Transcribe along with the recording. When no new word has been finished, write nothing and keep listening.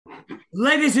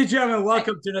Ladies and gentlemen,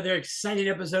 welcome to another exciting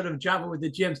episode of Java with the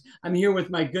Jims. I'm here with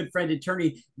my good friend,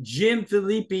 attorney Jim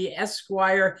Felipe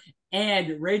Esquire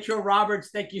and Rachel Roberts.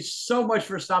 Thank you so much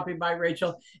for stopping by,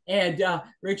 Rachel. And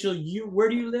Rachel, where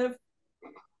do you live?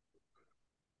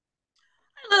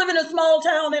 I live in a small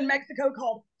town in Mexico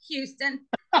called Houston.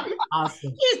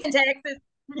 Awesome. Houston, Texas.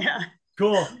 Yeah.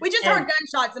 Cool. We just heard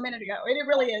gunshots a minute ago. It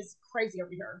really is crazy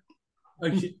over here.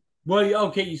 Okay. Well,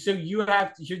 okay, so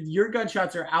your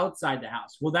gunshots are outside the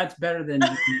house. Well, that's better than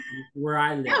where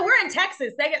I live. Yeah, we're in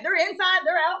Texas. They're inside,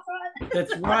 they're outside.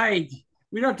 That's right.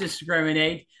 We don't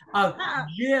discriminate.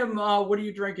 Jim, what are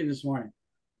you drinking this morning?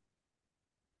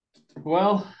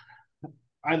 Well,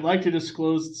 I'd like to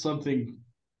disclose something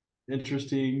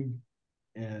interesting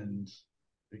and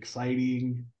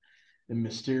exciting and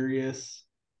mysterious,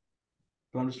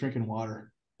 but I'm just drinking water.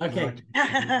 Okay.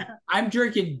 I'm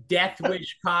drinking Death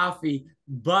Wish coffee,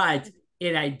 but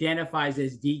it identifies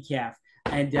as decaf.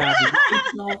 And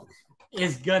Rachel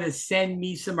is going to send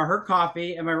me some of her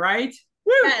coffee. Am I right?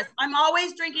 Woo! Yes, I'm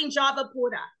always drinking Java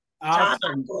Pura. Awesome.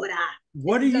 Java Pura.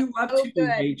 What are you up to, good.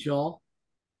 Rachel?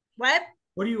 What?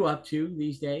 What are you up to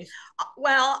these days?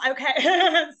 Well, okay.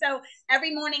 So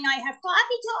every morning I have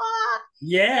coffee talk.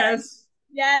 Yes.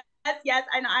 Yes. Yes,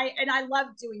 and I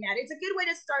love doing that. It's a good way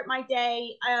to start my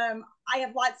day. I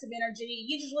have lots of energy.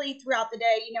 Usually throughout the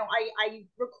day, I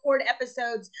record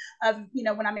episodes of,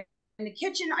 when I'm in the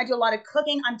kitchen. I do a lot of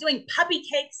cooking. I'm doing puppy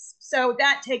cakes, so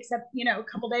that takes up, a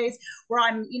couple days where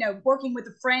I'm, working with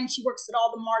a friend. She works at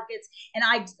all the markets, and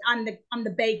I'm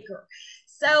the baker.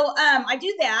 So I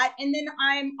do that, and then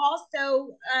I'm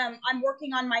also I'm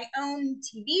working on my own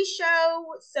TV show.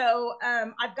 So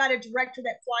I've got a director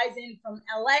that flies in from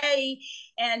LA,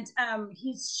 and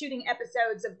he's shooting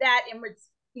episodes of that, and it's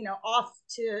off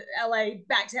to LA,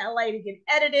 back to LA to get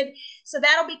edited. So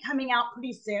that'll be coming out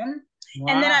pretty soon.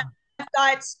 Wow. And then I've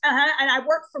got and I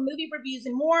work for Movie Reviews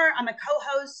and More. I'm a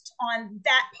co-host on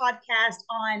that podcast.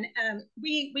 On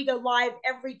we go live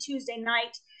every Tuesday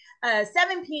night.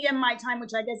 7 p.m. my time,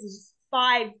 which I guess is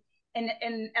 5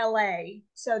 in LA.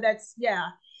 So that's, yeah.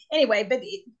 Anyway, but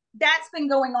that's been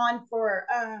going on for,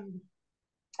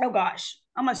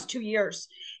 almost 2 years.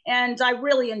 And I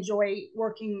really enjoy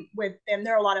working with them.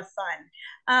 They're a lot of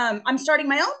fun. I'm starting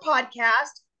my own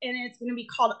podcast, and it's going to be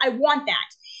called I Want That,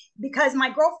 because my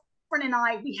girlfriend and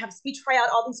I, we try out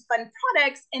all these fun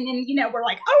products, and then, we're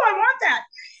like, oh, I want that.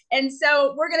 And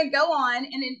so we're going to go on,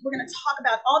 and then we're going to talk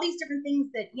about all these different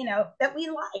things that, that we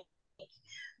like.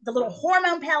 The little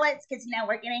hormone pellets, because,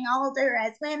 we're getting older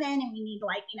as women, and we need,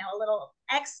 like, a little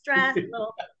extra,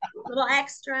 little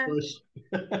extra.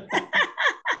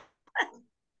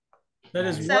 That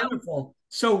is wonderful.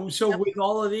 So with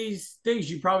all of these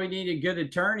things, you probably need a good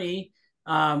attorney.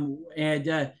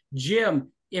 And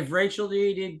Jim, if Rachel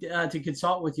needed to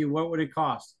consult with you, what would it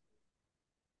cost?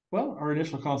 Well, our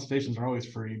initial consultations are always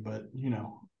free, but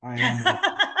I am.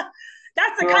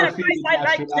 That's the kind of price I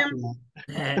like,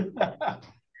 Jim.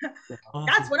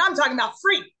 That's what I'm talking about,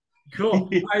 free. Cool.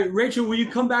 All right, Rachel, will you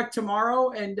come back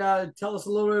tomorrow and tell us a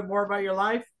little bit more about your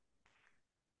life?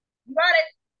 You got it.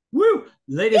 Woo!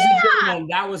 Ladies and gentlemen,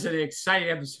 that was an exciting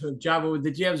episode of Java with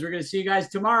the Jims. We're going to see you guys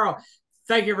tomorrow.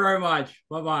 Thank you very much.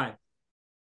 Bye-bye.